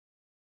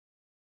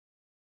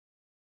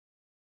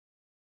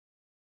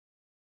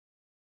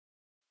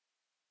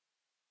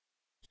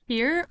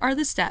Here are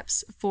the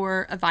steps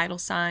for a vital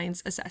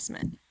signs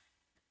assessment.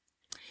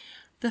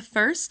 The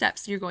first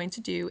steps you're going to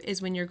do is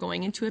when you're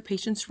going into a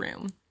patient's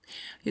room.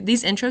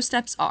 These intro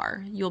steps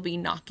are, you'll be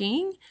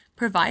knocking,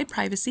 provide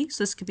privacy,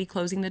 so this could be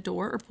closing the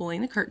door or pulling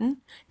the curtain,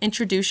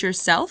 introduce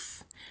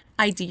yourself,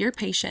 ID your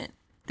patient.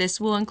 This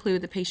will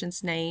include the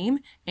patient's name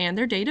and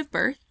their date of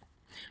birth.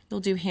 You'll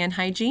do hand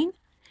hygiene,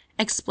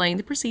 explain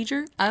the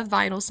procedure of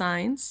vital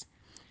signs,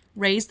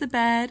 raise the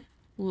bed,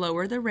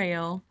 lower the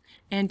rail,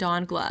 and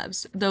don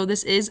gloves, though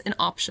this is an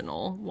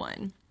optional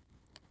one.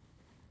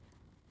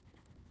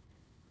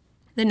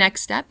 The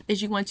next step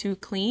is you want to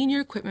clean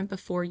your equipment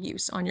before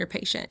use on your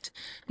patient.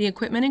 The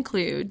equipment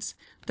includes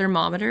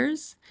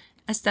thermometers,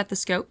 a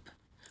stethoscope,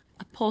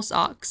 a pulse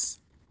ox,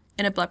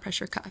 and a blood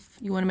pressure cuff.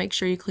 You want to make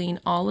sure you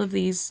clean all of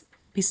these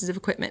pieces of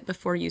equipment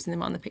before using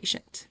them on the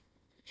patient.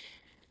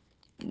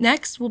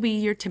 Next will be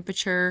your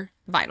temperature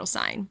vital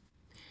sign.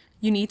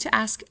 You need to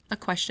ask a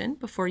question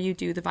before you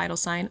do the vital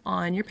sign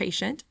on your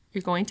patient.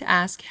 You're going to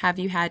ask, have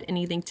you had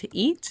anything to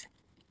eat,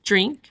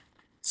 drink,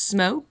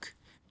 smoke,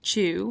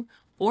 chew,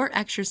 or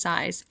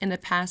exercise in the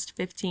past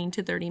 15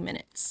 to 30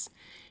 minutes?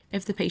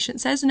 If the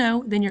patient says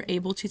no, then you're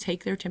able to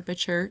take their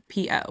temperature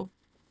PO.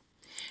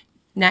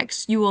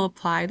 Next, you will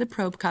apply the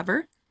probe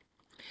cover,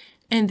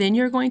 and then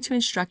you're going to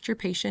instruct your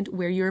patient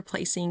where you're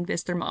placing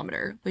this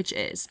thermometer, which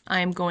is,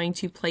 I'm going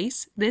to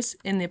place this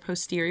in the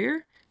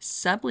posterior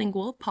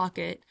sublingual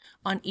pocket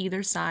on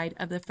either side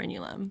of the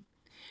frenulum.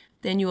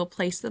 Then you will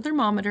place the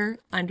thermometer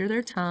under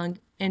their tongue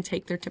and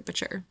take their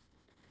temperature.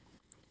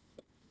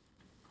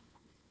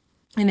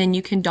 And then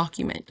you can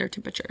document their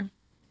temperature.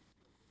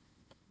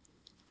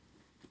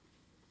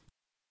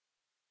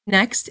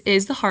 Next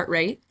is the heart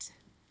rate.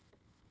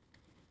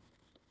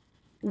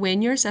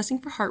 When you're assessing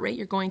for heart rate,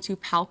 you're going to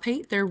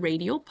palpate their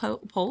radial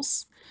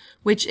pulse,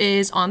 which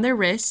is on their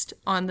wrist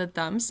on the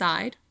thumb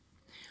side.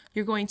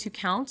 You're going to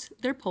count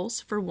their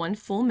pulse for 1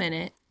 full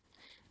minute,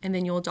 and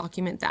then you'll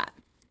document that.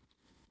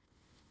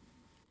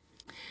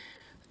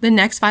 The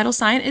next vital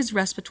sign is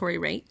respiratory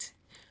rate.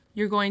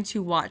 You're going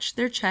to watch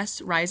their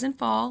chest rise and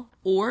fall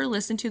or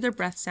listen to their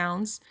breath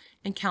sounds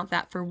and count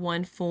that for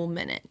 1 full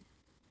minute.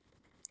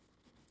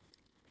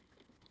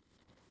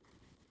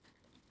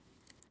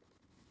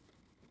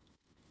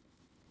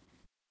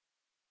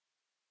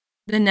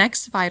 The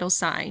next vital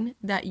sign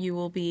that you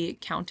will be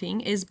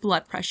counting is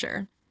blood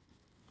pressure.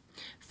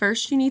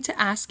 First, you need to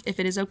ask if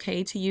it is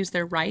okay to use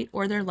their right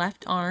or their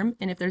left arm,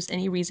 and if there's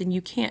any reason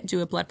you can't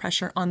do a blood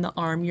pressure on the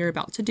arm you're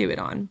about to do it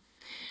on.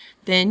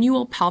 Then you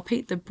will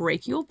palpate the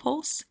brachial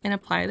pulse and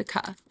apply the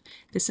cuff.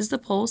 This is the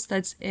pulse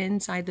that's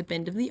inside the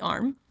bend of the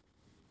arm.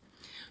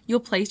 You'll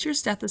place your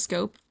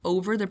stethoscope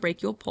over the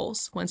brachial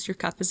pulse once your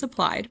cuff is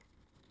applied.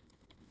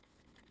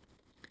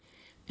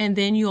 And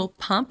then you'll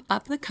pump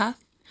up the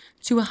cuff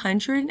to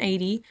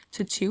 180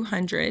 to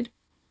 200.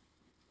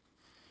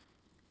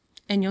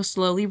 And you'll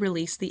slowly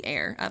release the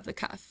air of the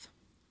cuff.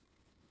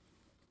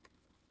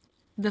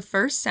 The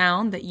first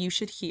sound that you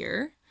should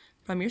hear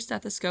from your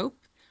stethoscope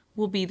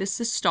will be the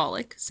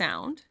systolic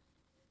sound.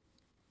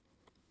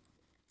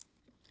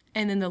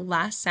 And then the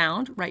last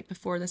sound, right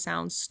before the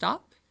sounds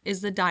stop,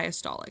 is the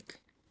diastolic.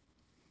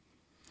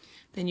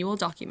 Then you will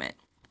document.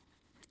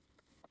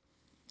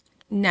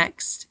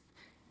 Next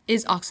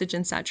is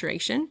oxygen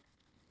saturation.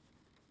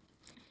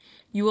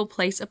 You will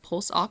place a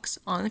pulse ox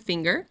on the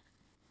finger,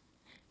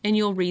 and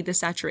you'll read the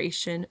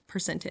saturation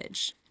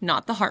percentage,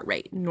 not the heart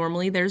rate.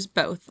 Normally there's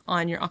both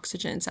on your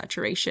oxygen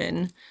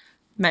saturation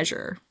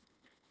measure.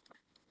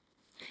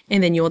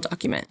 And then you will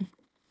document.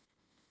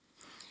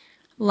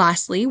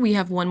 Lastly, we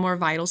have one more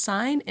vital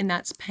sign, and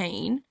that's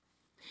pain.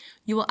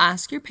 You will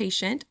ask your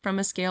patient from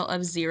a scale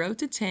of 0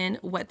 to 10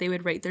 what they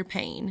would rate their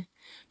pain.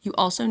 You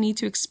also need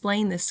to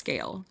explain this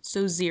scale.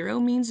 So 0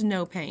 means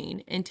no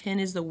pain, and 10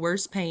 is the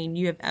worst pain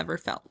you have ever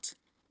felt.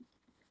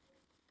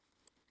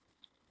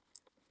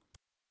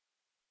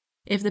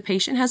 If the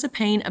patient has a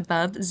pain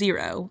above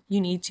 0,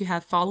 you need to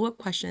have follow-up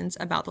questions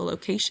about the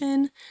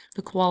location,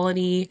 the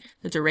quality,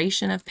 the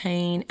duration of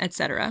pain,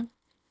 etc.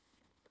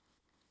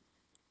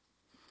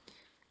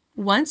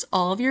 Once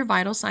all of your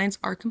vital signs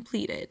are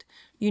completed,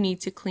 you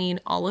need to clean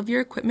all of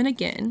your equipment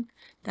again.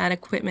 That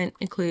equipment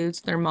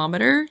includes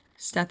thermometer,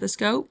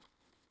 stethoscope,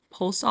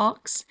 pulse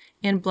ox,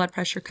 and blood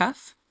pressure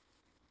cuff.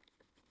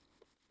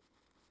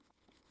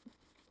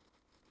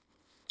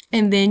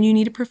 And then you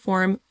need to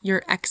perform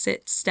your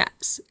exit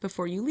steps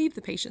before you leave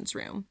the patient's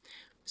room.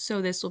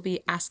 So this will be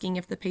asking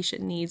if the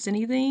patient needs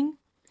anything,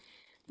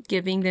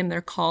 giving them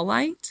their call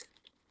light,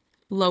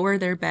 lower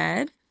their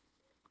bed,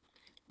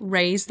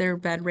 raise their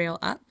bed rail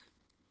up,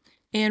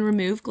 and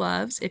remove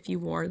gloves if you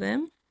wore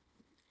them,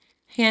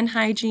 hand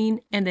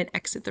hygiene, and then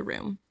exit the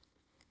room.